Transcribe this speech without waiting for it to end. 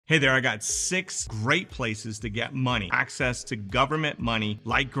Hey there, I got 6 great places to get money. Access to government money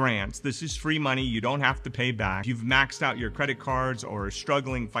like grants. This is free money you don't have to pay back. If you've maxed out your credit cards or are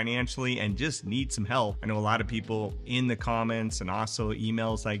struggling financially and just need some help. I know a lot of people in the comments and also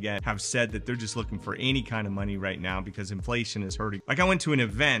emails I get have said that they're just looking for any kind of money right now because inflation is hurting. Like I went to an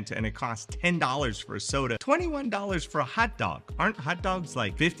event and it cost $10 for a soda, $21 for a hot dog. Aren't hot dogs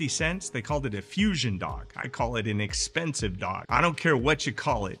like 50 cents? They called it a fusion dog. I call it an expensive dog. I don't care what you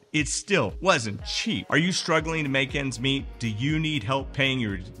call it. It still wasn't cheap. Are you struggling to make ends meet? Do you need help paying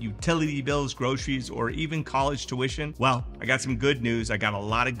your utility bills, groceries, or even college tuition? Well, I got some good news. I got a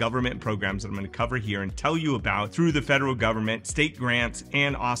lot of government programs that I'm going to cover here and tell you about through the federal government, state grants,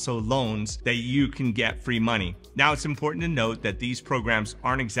 and also loans that you can get free money. Now, it's important to note that these programs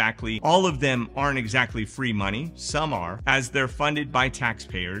all of them aren't exactly free money. Some are, as they're funded by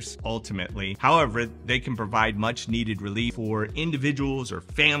taxpayers, ultimately. However, they can provide much needed relief for individuals or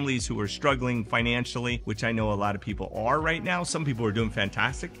families who are struggling financially, which I know a lot of people are right now. Some people are doing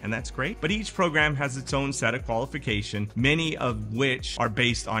fantastic, and that's great. But each program has its own set of qualifications, many of which are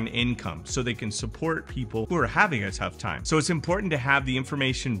based on income, so they can support people who are having a tough time. So it's important to have the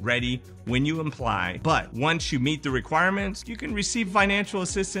information ready when you apply. But once you meet the requirements, you can receive financial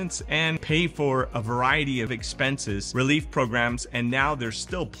assistance and pay for a variety of expenses, relief programs, and now there's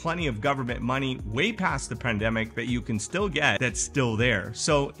still plenty of government money way past the pandemic that you can still get that's still there.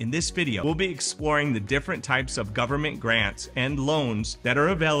 So in this video, we'll be exploring the different types of government grants and loans that are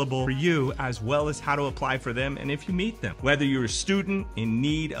available for you, as well as how to apply for them and if you meet them. Whether you're a student in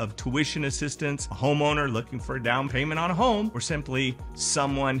need of tuition assistance, a homeowner looking for a down payment on a home, or simply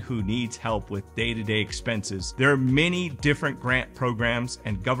someone who needs help with day-to-day expenses, there are many different grant programs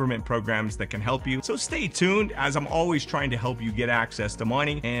and government programs that can help you. So stay tuned, as I'm always trying to help you get access to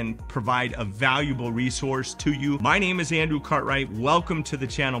money and provide a valuable resource to you. My name is Andrew Cartwright. Welcome to the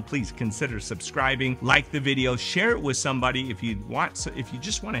channel. Please consider subscribing, like the video, share it with somebody. If you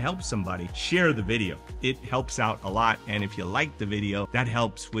just want to help somebody, share the video. It helps out a lot. And if you like the video, that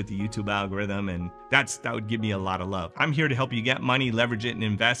helps with the YouTube algorithm, and that would give me a lot of love. I'm here to help you get money, leverage it, and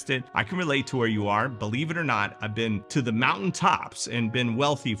invest it. I can relate to where you are. Believe it or not, I've been to the mountaintops and been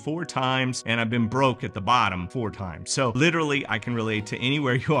wealthy 4 times, and I've been broke at the bottom 4 times. So literally, I can relate to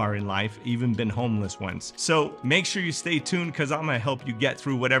anywhere you are in life, even been homeless once. So make sure you stay tuned, because I'm gonna help you get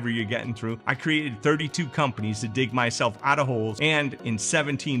through whatever you're getting through. I created 32 companies to dig myself out of holes, and in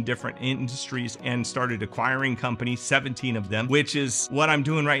 17 different industries, and started acquiring companies, 17 of them, which is what I'm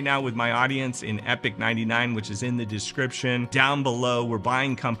doing right now with my audience in Epic 99, which is in the description down below. We're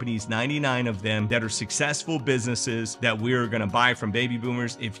buying companies, 99 of them, that are successful businesses that we're gonna buy from baby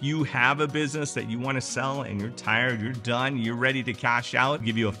boomers. If you have a business that you wanna sell and you're tired, you're done, you're ready to cash out, I'll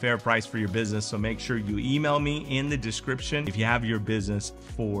give you a fair price for your business. So make sure you email me in the description if you have your business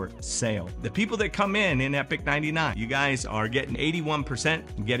for sale. The people that come in Epic 99, you guys are getting 81%,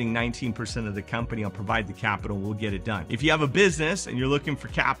 I'm getting 19% of the company. I'll provide the capital, we'll get it done. If you have a business and you're looking for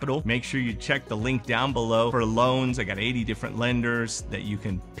capital, make sure you check the link down below for loans. I got 80 different lenders that you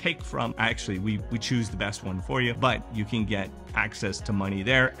can pick from. Actually, we choose the best one for you, but you can get access to money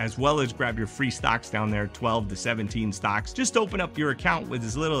there, as well as grab your free stocks down there, 12 to 17 stocks. Just open up your account with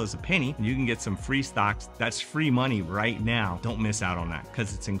as little as a penny and you can get some free stocks. That's free money right now. Don't miss out on that,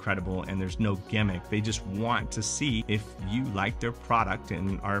 because it's incredible and there's no gimmick. They just want to see if you like their product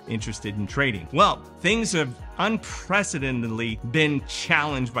and are interested in trading. Well, things have unprecedentedly been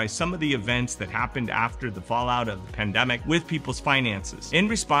challenged by some of the events that happened after the fallout of the pandemic with people's finances. In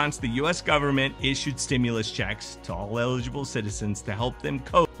response, the US government issued stimulus checks to all eligible citizens to help them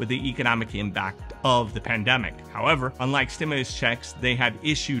cope with the economic impact of the pandemic. However, unlike stimulus checks, they had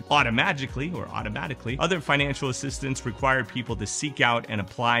issued automatically, other financial assistance required people to seek out and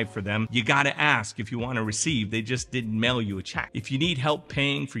apply for them. You gotta ask if you want to receive. They just didn't mail you a check. If you need help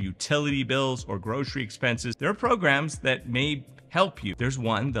paying for utility bills or grocery expenses, there are programs that may help you. There's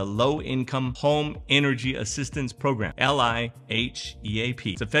one, the Low Income Home Energy Assistance Program,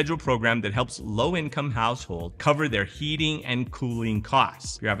 LIHEAP. It's a federal program that helps low-income households cover their heating and cooling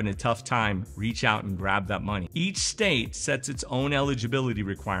costs. If you're having a tough time, reach out and grab that money. Each state sets its own eligibility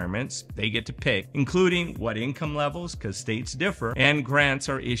requirements. They get to pick, including what income levels, because states differ, and grants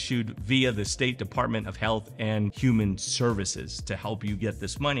are issued via the State Department of Health and Human Services to help you get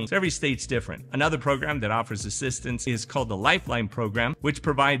this money. So every state's different. Another program that offers assistance is called the Lifeline Lifeline program, which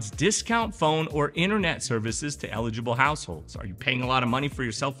provides discount phone or internet services to eligible households. Are you paying a lot of money for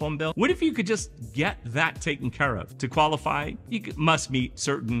your cell phone bill? What if you could just get that taken care of? To qualify, you must meet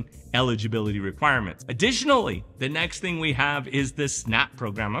certain eligibility requirements. Additionally, the next thing we have is the SNAP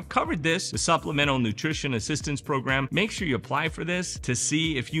program. I've covered this, the Supplemental Nutrition Assistance Program. Make sure you apply for this to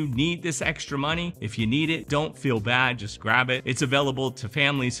see if you need this extra money. If you need it, don't feel bad, just grab it. It's available to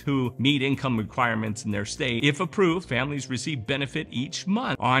families who meet income requirements in their state. If approved, families receive benefit each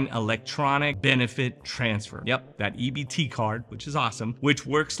month on electronic benefit transfer. Yep, that EBT card, which is awesome, which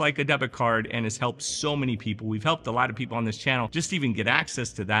works like a debit card and has helped so many people. We've helped a lot of people on this channel just even get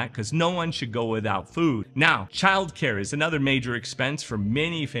access to that, because no one should go without food. Now, childcare is another major expense for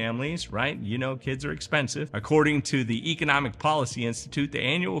many families, right? You know, kids are expensive. According to the Economic Policy Institute, the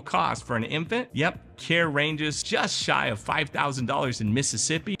annual cost for an infant, care ranges just shy of $5,000 in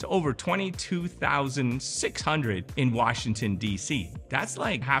Mississippi to over $22,600 in Washington, D.C. That's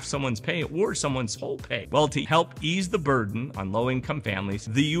like half someone's pay or someone's whole pay. Well, to help ease the burden on low-income families,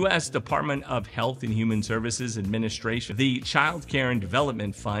 the U.S. Department of Health and Human Services Administration, the Child Care and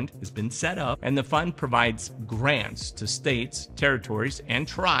Development Fund, has been set up, and the fund provides grants to states, territories, and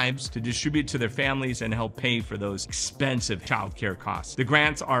tribes to distribute to their families and help pay for those expensive child care costs. The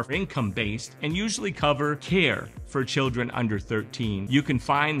grants are income-based and usually cover care for children under 13. You can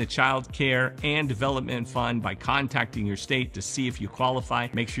find the Child Care and Development Fund by contacting your state to see if you qualify.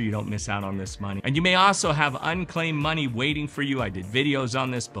 Make sure you don't miss out on this money. And you may also have unclaimed money waiting for you. I did videos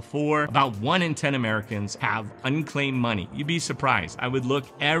on this before. About 1 in 10 Americans have unclaimed money. You'd be surprised. I would look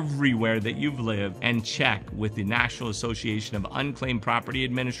everywhere that you've lived and check with the National Association of Unclaimed Property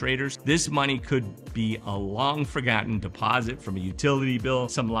Administrators. This money could be a long forgotten deposit from a utility bill,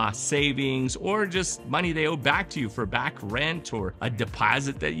 some lost savings, or just money they owe back to you for back rent, or a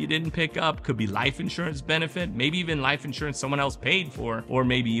deposit that you didn't pick up. Could be life insurance benefit, maybe even life insurance someone else paid for, or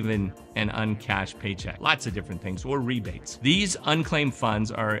maybe even an uncashed paycheck. Lots of different things, or rebates. These unclaimed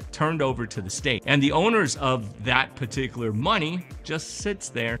funds are turned over to the state, and the owners of that particular money just sits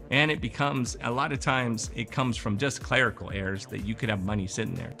there, and it becomes, a lot of times it comes from just clerical errors that you could have money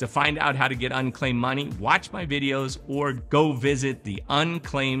sitting there. To find out how to get unclaimed money, watch my videos or go visit the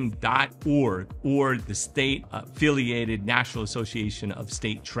unclaimed.org or the state affiliated National Association of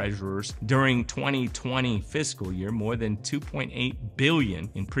State Treasurers. During 2020 fiscal year, more than $2.8 billion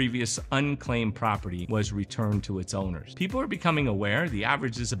in previous unclaimed property was returned to its owners. People are becoming aware. The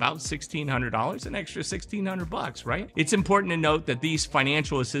average is about $1,600, an extra $1,600, right? It's important to note that these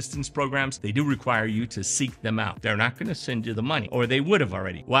financial assistance programs, they do require you to seek them out. They're not going to send you the money, or they would have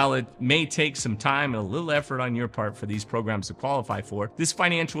already. While it may take some time and a little effort on your part for these programs to qualify for, this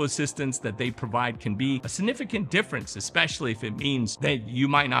financial assistance that they provide can be a significant difference, especially if it means that you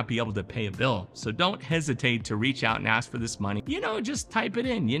might not be able to pay a bill. So don't hesitate to reach out and ask for this money. You know, just type it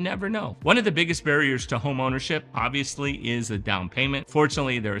in. You never know. One of the biggest barriers to home ownership, obviously, is a down payment.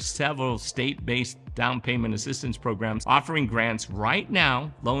 Fortunately, there are several state-based down payment assistance programs offering grants right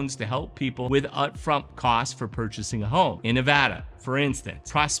now, loans to help people with upfront costs for purchasing a home. In Nevada, for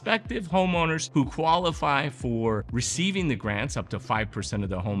instance, prospective homeowners who qualify for receiving the grants, up to 5% of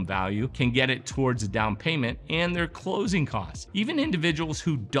their home value, can get it towards a down payment and their closing costs. Even individuals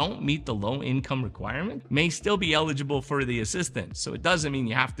who don't meet the low income requirement may still be eligible for the assistance. So it doesn't mean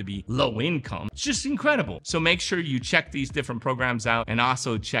you have to be low income. It's just incredible. So make sure you check these different programs out, and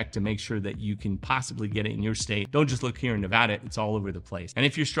also check to make sure that you can possibly get it in your state. Don't just look here in Nevada, it's all over the place. And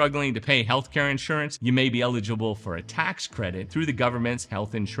if you're struggling to pay healthcare insurance, you may be eligible for a tax credit through the government's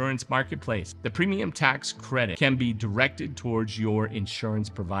health insurance marketplace. The premium tax credit can be directed towards your insurance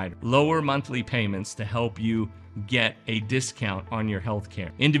provider. Lower monthly payments to help you get a discount on your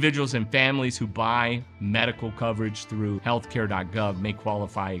healthcare. Individuals and families who buy medical coverage through healthcare.gov may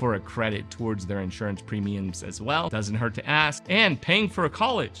qualify for a credit towards their insurance premiums as well. Doesn't hurt to ask. And paying for a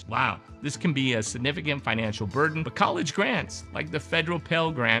college. Wow. This can be a significant financial burden, but college grants, like the federal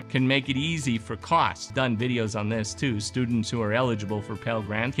Pell Grant, can make it easy for costs. Done videos on this too. Students who are eligible for Pell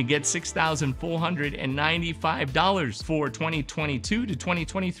Grant can get $6,495 for 2022 to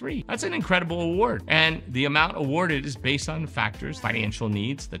 2023. That's an incredible award. And the amount awarded is based on factors, financial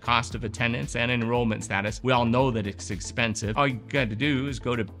needs, the cost of attendance, and enrollment status. We all know that it's expensive. All you got to do is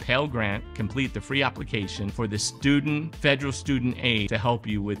go to Pell Grant, complete the free application for the federal student aid to help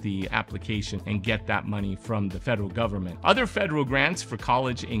you with the application and and get that money from the federal government. Other federal grants for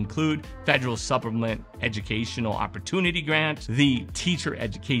college include Federal Supplement Educational Opportunity Grant, the Teacher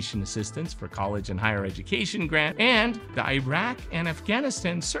Education Assistance for College and Higher Education Grant, and the Iraq and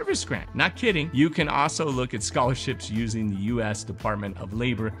Afghanistan Service Grant. Not kidding. You can also look at scholarships using the U.S. Department of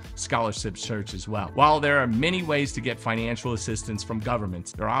Labor Scholarship Search as well. While there are many ways to get financial assistance from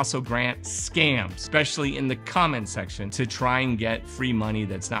governments, there are also grant scams, especially in the comment section, to try and get free money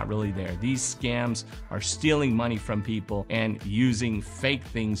that's not really there. These scams are stealing money from people and using fake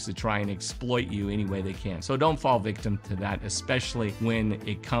things to try and exploit you any way they can. So don't fall victim to that, especially when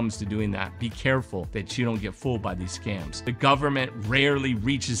it comes to doing that. Be careful that you don't get fooled by these scams. The government rarely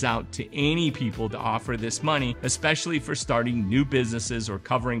reaches out to any people to offer this money, especially for starting new businesses or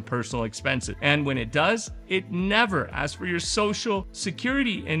covering personal expenses. And when it does, it never asks for your social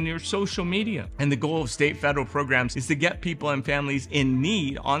security and your social media. And the goal of state federal programs is to get people and families in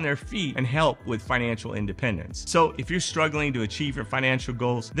need on their feet and help with financial independence. So if you're struggling to achieve your financial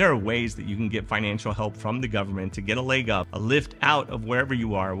goals, there are ways that you can get financial help from the government to get a leg up, a lift out of wherever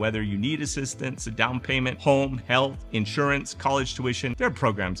you are, whether you need assistance, a down payment, home, health, insurance, college tuition. There are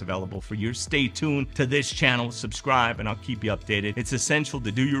programs available for you. Stay tuned to this channel, subscribe, and I'll keep you updated. It's essential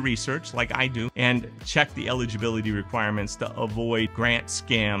to do your research like I do and check the eligibility requirements to avoid grant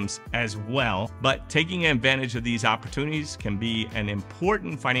scams as well. But taking advantage of these opportunities can be an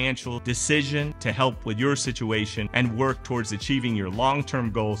important financial decision to help with your situation and work towards achieving your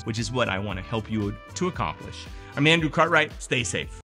long-term goals, which is what I want to help you to accomplish. I'm Andrew Cartwright. Stay safe.